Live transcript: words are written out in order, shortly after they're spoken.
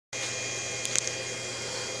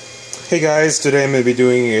Hey guys, today I'm going to be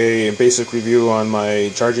doing a basic review on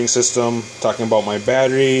my charging system, talking about my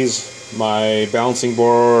batteries, my balancing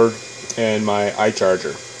board, and my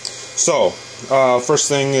iCharger. So, first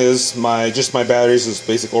thing is my batteries. This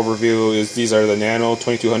basic overview is these are the Nano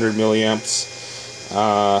 2200 milliamps,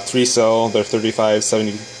 3-cell. They're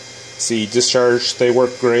 3570C discharge. They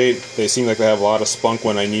work great. They seem like they have a lot of spunk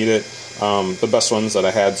when I need it. The best ones that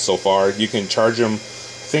I had so far. You can charge them, I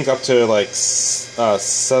think, up to like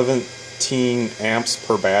 17 amps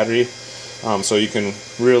per battery, so you can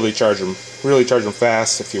really charge them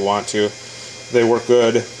fast if you want to. They work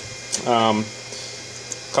good.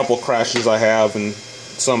 Couple crashes I have, and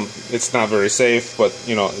some it's not very safe, but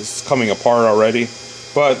you know, it's coming apart already.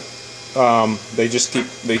 But they just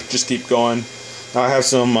keep going. Now I have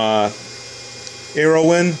some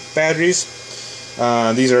AeroWin batteries.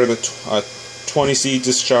 These are the 20C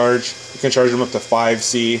discharge. You can charge them up to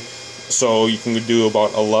 5C. So you can do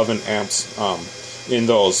about 11 amps in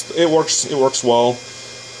those. It works well.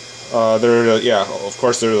 Of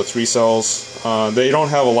course they're the 3 cells. They don't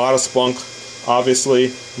have a lot of spunk,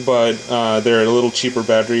 obviously, but they're a little cheaper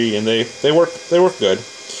battery, and they work good.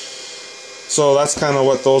 So that's kind of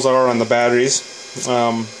what those are on the batteries.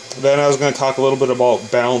 Then I was going to talk a little bit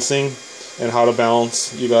about balancing and how to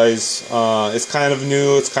balance. You guys, it's kind of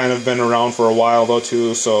new. It's kind of been around for a while though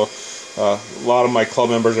too. So. A lot of my club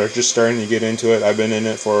members are just starting to get into it. I've been in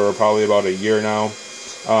it for probably about a year now,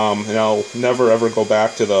 and I'll never ever go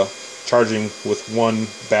back to the charging with one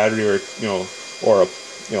battery or a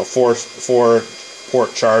four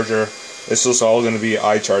port charger. It's just all going to be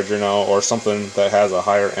iCharger now, or something that has a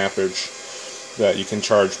higher amperage that you can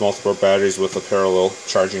charge multiple batteries with a parallel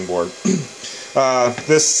charging board.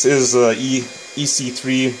 This is the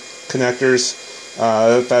EC3 connectors.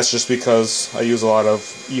 That's just because I use a lot of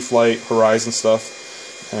E-Flight, Horizon stuff,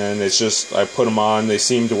 and it's just I put them on. They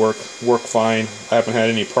seem to work fine. I haven't had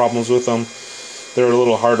any problems with them. They're a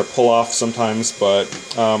little hard to pull off sometimes, but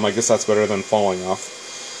I guess that's better than falling off.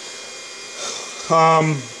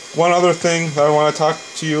 One other thing that I want to talk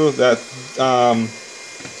to you that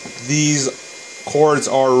these cords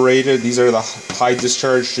are rated. These are the high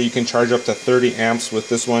discharge, so you can charge up to 30 amps with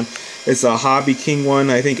this one. It's a Hobby King one,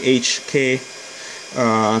 I think HK.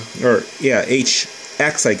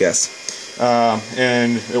 HX, I guess,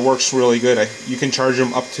 and it works really good. You can charge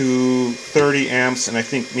them up to 30 amps, and I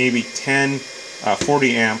think maybe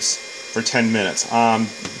 40 amps for 10 minutes.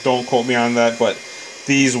 Don't quote me on that, but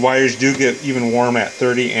these wires do get even warm at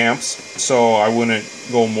 30 amps, so I wouldn't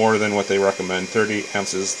go more than what they recommend. 30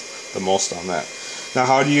 amps is the most on that. Now,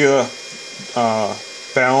 how do you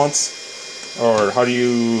balance, or how do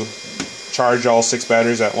you charge all 6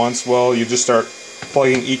 batteries at once? Well, you just start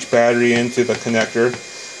plugging each battery into the connector,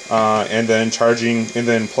 and then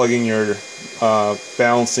plugging your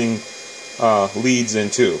balancing leads in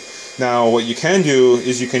too. Now, what you can do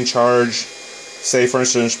is you can charge, say for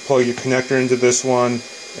instance, plug your connector into this one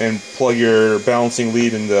and plug your balancing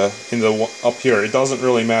lead in the up here. It doesn't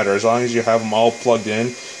really matter as long as you have them all plugged in.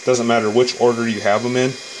 It doesn't matter which order you have them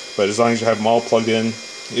in, but as long as you have them all plugged in,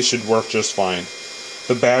 it should work just fine.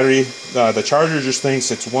 The battery, the charger just thinks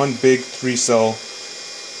it's one big 3-cell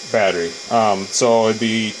battery. So it'd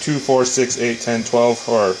be 2, 4, 6, 8, 10, 12,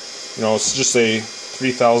 or let's just say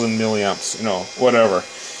 3,000 milliamps. Whatever.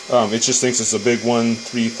 It just thinks it's a big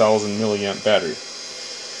 3,000 milliamp battery.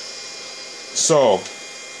 So,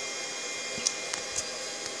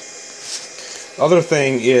 other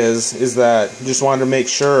thing is that just wanted to make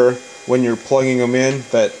sure when you're plugging them in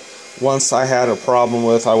that once I had a problem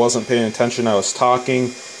with, I wasn't paying attention, I was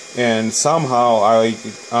talking, and somehow I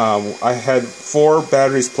had 4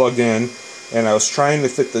 batteries plugged in, and I was trying to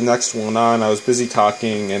fit the next one on. I was busy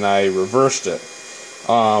talking, and I reversed it.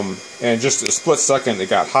 And just a split second, it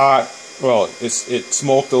got hot. Well, it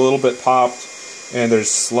smoked a little bit, popped, and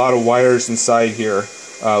there's a lot of wires inside here,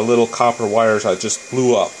 little copper wires that just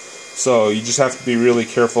blew up. So you just have to be really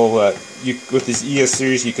careful that with these ES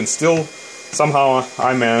series, you can still, somehow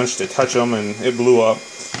I managed to touch them and it blew up.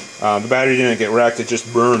 The battery didn't get wrecked, it just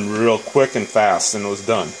burned real quick and fast, and it was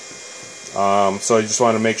done. So I just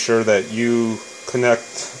want to make sure that you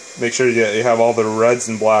make sure you have all the reds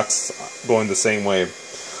and blacks going the same way.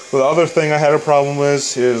 Well, the other thing I had a problem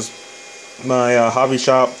with is my hobby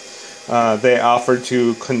shop. They offered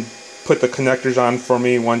to put the connectors on for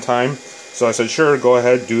me one time, so I said sure, go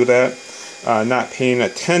ahead, do that. Not paying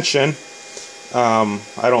attention.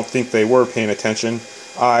 I don't think they were paying attention.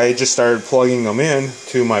 I just started plugging them in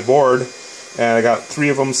to my board, and I got 3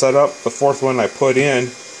 of them set up. The 4th one I put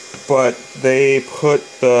in, but they put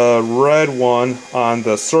the red one on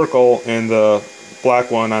the circle and the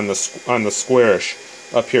black one on the squarish.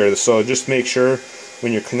 up here. So just make sure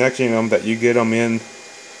when you're connecting them that you get them in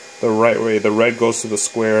the right way. The red goes to the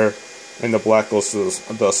square and the black goes to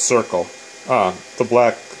the circle. The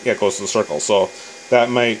black, yeah, goes to the circle. So that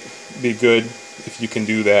might be good if you can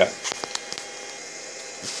do that.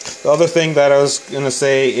 The other thing that I was going to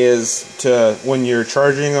say is when you're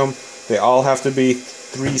charging them, they all have to be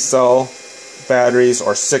 3-cell batteries,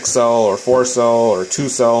 or 6-cell, or 4-cell, or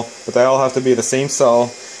 2-cell, but they all have to be the same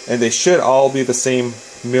cell, and they should all be the same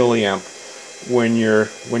milliamp when you're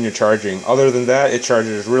charging. Other than that, it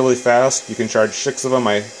charges really fast. You can charge 6 of them.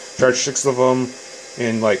 I charged 6 of them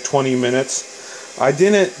in like 20 minutes. I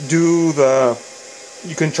didn't do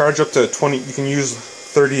you can charge up to 20, you can use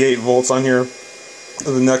 38 volts on here.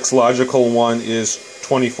 The next logical one is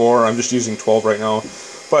 24. I'm just using 12 right now.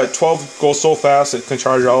 But 12 goes so fast, it can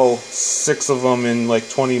charge all 6 of them in like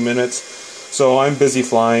 20 minutes. So I'm busy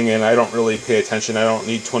flying and I don't really pay attention. I don't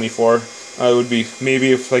need 24. I would be,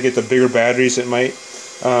 maybe if I get the bigger batteries, it might.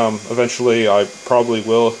 Eventually I probably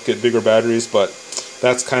will get bigger batteries, but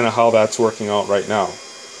that's kind of how that's working out right now.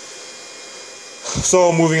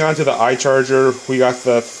 So moving on to the iCharger, we got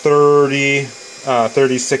the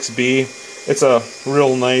 36B. It's a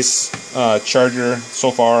real nice charger. So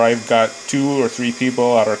far I've got 2 or 3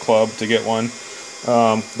 people at our club to get one.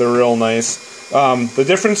 They're real nice. The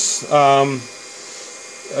difference,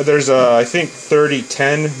 there's a, I think,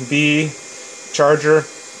 3010B charger.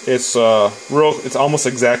 It's it's almost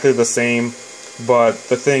exactly the same, but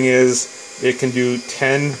the thing is it can do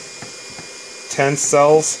 10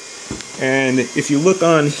 cells, and if you look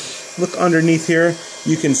underneath here,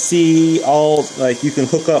 you can see all, like, you can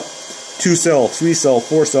hook up 2-cell, 3-cell,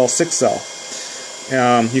 4-cell, 6-cell.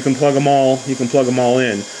 You can plug them all. You can plug them all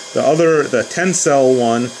in. The 10-cell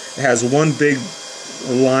one has one big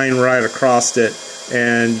line right across it,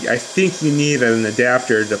 and I think you need an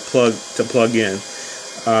adapter to plug in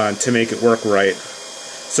to make it work right.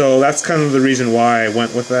 So that's kind of the reason why I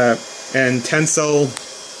went with that. And 10-cell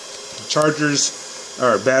chargers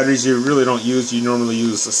or batteries you really don't use. You normally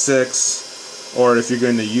use a 6. Or if you're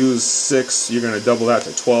going to use 6, you're going to double that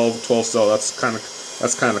to 12 cell. That's kind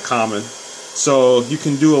of common. So you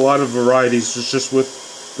can do a lot of varieties just with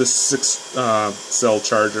the 6-cell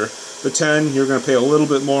charger. The 10, you're going to pay a little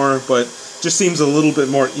bit more, but just seems a little bit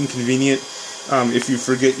more inconvenient if you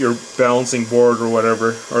forget your balancing board or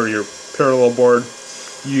whatever, or your parallel board.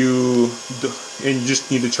 And you just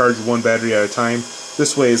need to charge one battery at a time.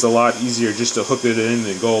 This way is a lot easier just to hook it in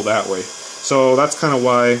and go that way. So that's kind of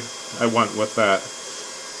why I went with that.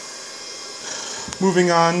 Moving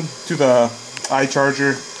on to the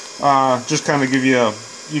iCharger, just kind of give you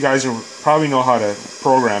guys probably know how to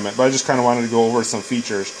program it, but I just kind of wanted to go over some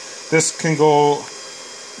features. This can go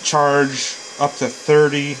charge up to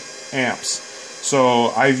 30 amps.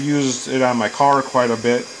 So I've used it on my car quite a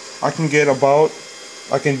bit. I can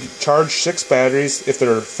charge 6 batteries if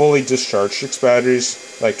they're fully discharged, 6 batteries,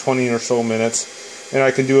 like 20 or so minutes. And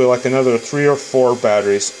I can do it like another 3 or 4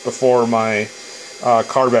 batteries before my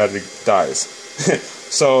car battery dies.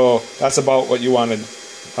 So that's about what you wanted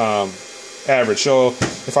average. So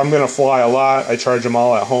if I'm going to fly a lot, I charge them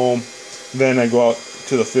all at home. Then I go out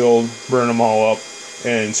to the field, burn them all up,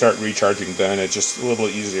 and start recharging then. It's just a little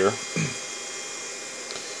easier.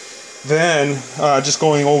 Then, just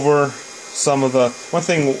going over some of the... One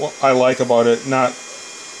thing I like about it, not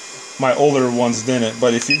my older ones didn't,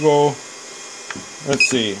 but if you go... Let's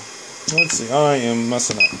see, I am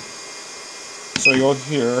messing up. So you go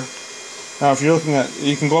here. Now if you're looking at,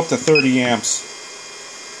 you can go up to 30 amps.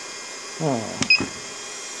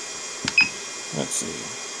 Let's see.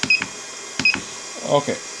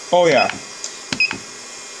 Okay. Oh yeah.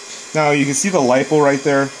 Now you can see the LiPo right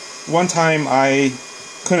there. One time I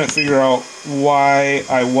couldn't figure out why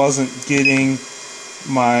I wasn't getting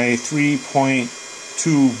my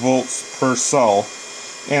 3.2 volts per cell.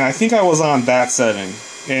 And I think I was on that setting,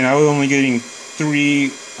 and I was only getting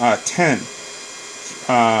 310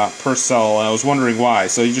 per cell. I was wondering why.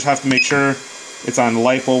 So you just have to make sure it's on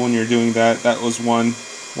LiPo when you're doing that. That was one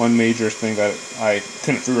major thing that I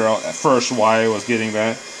couldn't figure out at first why I was getting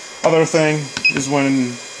that. Other thing is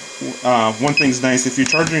when one thing's nice, if you're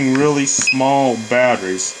charging really small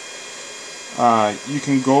batteries, you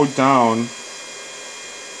can go down.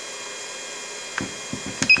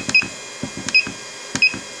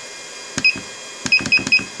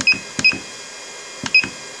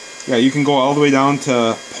 Yeah, you can go all the way down to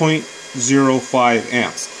 0.05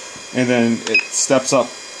 amps, and then it steps up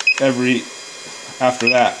after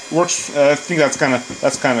that. Works. I think that's kind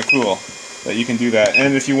of cool that you can do that.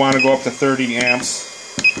 And if you want to go up to 30 amps,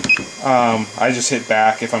 I just hit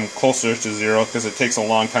back if I'm closer to 0 because it takes a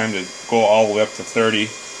long time to go all the way up to 30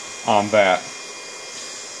 on that.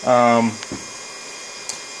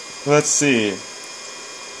 Let's see.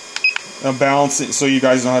 Balancing, so you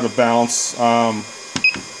guys know how to balance.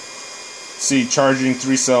 See, charging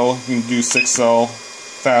 3-cell, you can do 6-cell,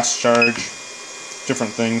 fast charge,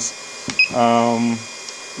 different things.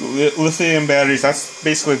 Lithium batteries, that's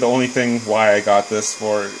basically the only thing why I got this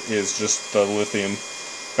for, is just the lithium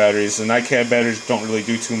batteries. The NiCad batteries don't really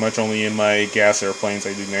do too much, only in my gas airplanes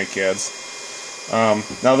I do NiCads.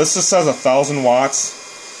 Now this just says 1,000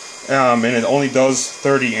 watts, and it only does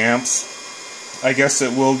 30 amps. I guess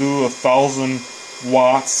it will do 1,000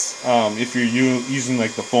 watts if you're using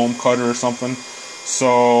like the foam cutter or something.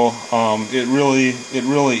 So it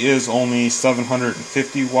really is only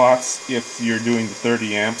 750 watts if you're doing the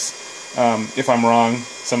 30 amps. If I'm wrong,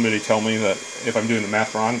 somebody tell me that if I'm doing the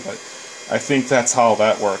math wrong, but I think that's how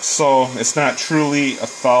that works. So it's not truly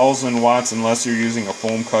 1,000 watts unless you're using a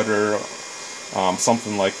foam cutter,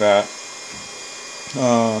 something like that.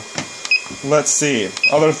 Let's see,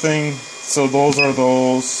 other thing. So those are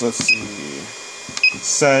those. Let's see,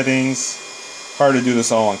 settings. Hard to do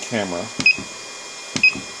this all on camera.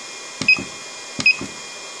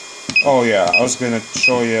 Oh yeah, I was going to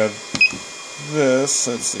show you this.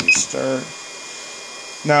 Let's see, start.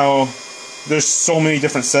 Now, there's so many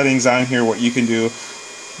different settings on here what you can do.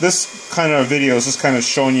 This kind of video is just kind of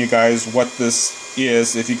showing you guys what this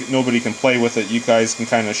is. If nobody can play with it, you guys can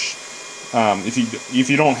kind of, if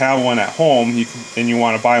you don't have one at home and you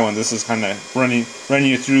want to buy one, this is kind of running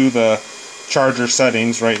you through the charger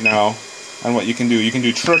settings right now on what you can do. You can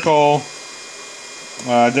do trickle.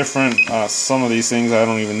 Different, some of these things I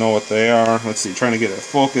don't even know what they are. Let's see, trying to get it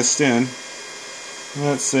focused in.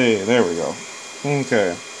 Let's see, there we go.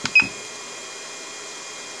 Okay.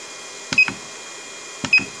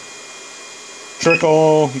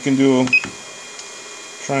 Trickle, you can do,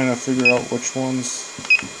 trying to figure out which ones.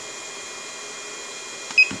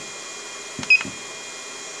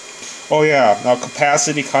 Oh yeah, now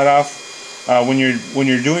capacity cutoff. When you're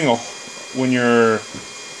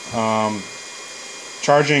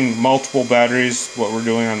charging multiple batteries, what we're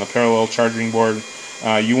doing on the parallel charging board,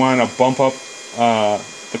 you want to bump up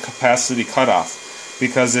the capacity cutoff,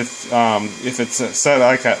 because if it's set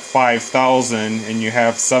like at 5,000 and you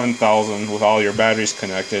have 7,000 with all your batteries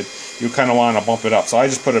connected, you kind of want to bump it up. So I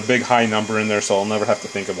just put a big high number in there so I'll never have to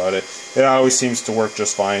think about it. It always seems to work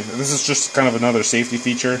just fine. This is just kind of another safety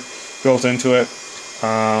feature built into it.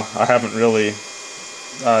 I haven't really,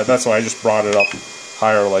 that's why I just brought it up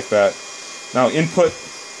higher like that. Now input,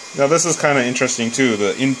 now this is kind of interesting too,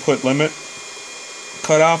 the input limit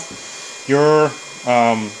cutoff.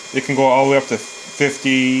 It can go all the way up to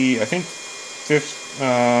 50, I think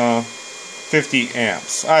 50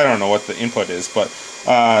 amps. I don't know what the input is, but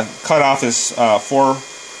cutoff is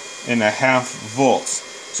 4.5 volts.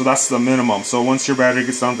 So that's the minimum. So once your battery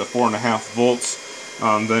gets down to 4.5 volts,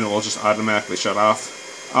 then it will just automatically shut off.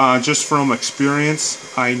 Just from experience,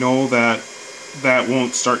 I know that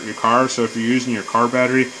won't start your car. So if you're using your car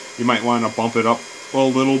battery, you might want to bump it up a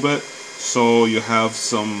little bit so you have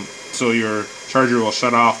some, so your charger will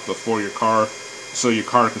shut off before your car, so your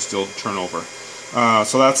car can still turn over.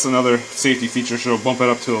 So that's another safety feature. So bump it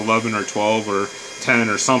up to 11 or 12 or 10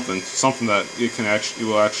 or something that it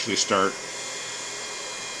will actually start.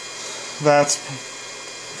 That's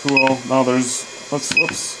cool. Now there's, let's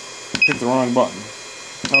hit the wrong button.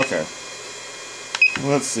 Okay.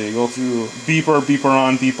 Let's see, go through beeper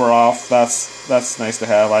on, beeper off. That's nice to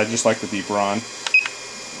have. I just like the beeper on.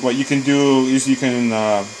 What you can do is you can,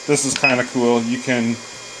 this is kind of cool, you can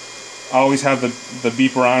always have the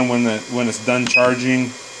beeper on when it's done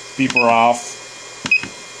charging, beeper off.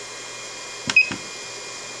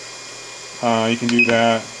 You can do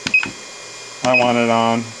that. I want it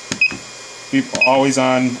on. Always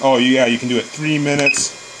on. Oh yeah, you can do it 3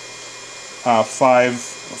 minutes,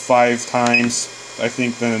 5 times. I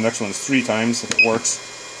think then the next one's 3 times if it works.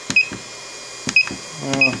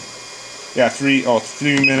 Yeah, 3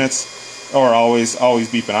 minutes, or always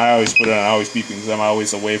beeping. I always put it on always beeping because I'm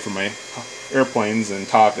always away from my airplanes and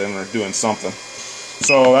talking or doing something.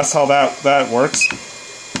 So that's how that works.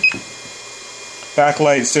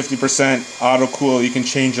 Backlight is 50%. Auto cool, you can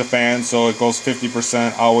change the fan so it goes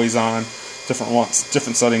 50%, always on.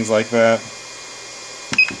 Different settings like that.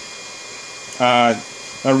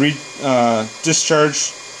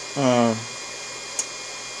 Discharge.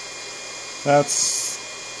 That's.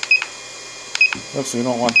 Oops, we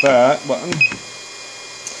don't want that button.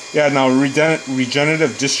 Yeah, now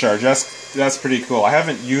regenerative discharge. That's pretty cool. I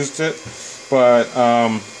haven't used it, but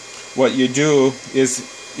what you do is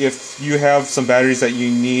if you have some batteries that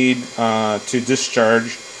you need to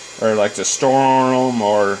discharge, or like to store them,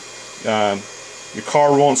 or your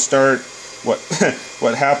car won't start,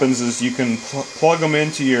 what happens is you can plug them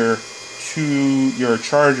into your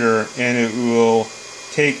charger, and it will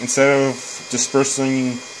take, instead of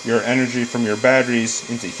dispersing your energy from your batteries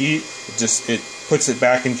into heat, it puts it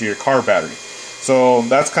back into your car battery. So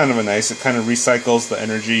that's kind of a nice, it kind of recycles the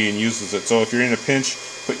energy and uses it. So if you're in a pinch,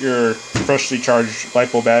 put your freshly charged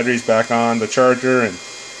LiPo batteries back on the charger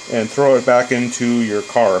and throw it back into your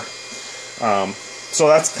car. So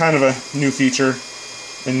that's kind of a new feature,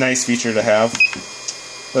 a nice feature to have.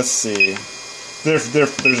 Let's see.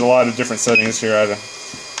 There's a lot of different settings here. I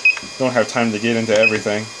don't have time to get into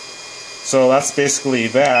everything. So that's basically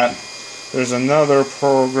that. There's another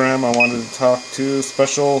program I wanted to talk to,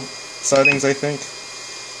 special settings, I think.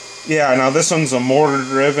 Yeah, now this one's a motor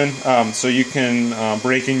driven, so you can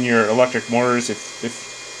break in your electric motors.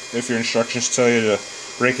 If your instructions tell you to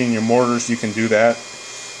break in your motors, you can do that.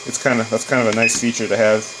 That's kind of a nice feature to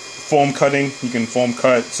have. Foam cutting, you can foam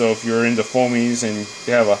cut. So if you're into foamies and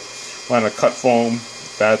you want to cut foam,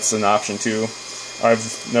 that's an option too.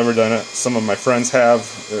 I've never done it. Some of my friends have.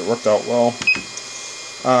 It worked out well.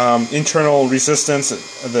 Internal resistance,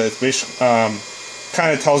 that basically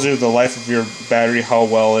kind of tells you the life of your battery, how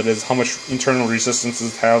well it is, how much internal resistance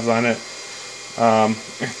it has on it.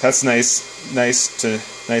 That's nice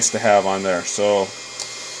to have on there. So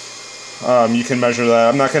you can measure that.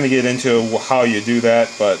 I'm not going to get into how you do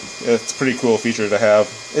that, but it's a pretty cool feature to have.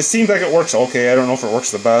 It seems like it works okay. I don't know if it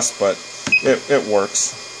works the best, but it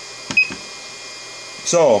works.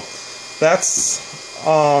 So that's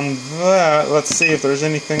on that. Let's see if there's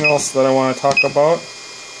anything else that I want to talk about.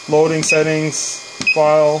 Loading settings,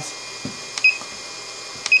 files.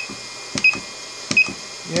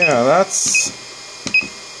 Yeah, that's...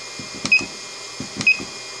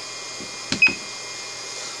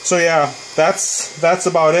 So yeah, that's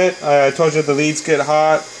about it. I told you the leads get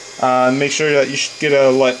hot. Make sure that you should get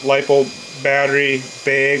a LiPo battery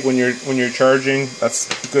bag when you're charging. That's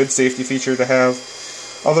a good safety feature to have.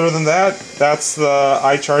 Other than that, that's the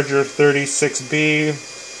iCharger 36B,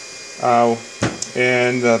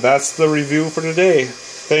 and that's the review for today.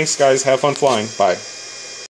 Thanks, guys. Have fun flying. Bye.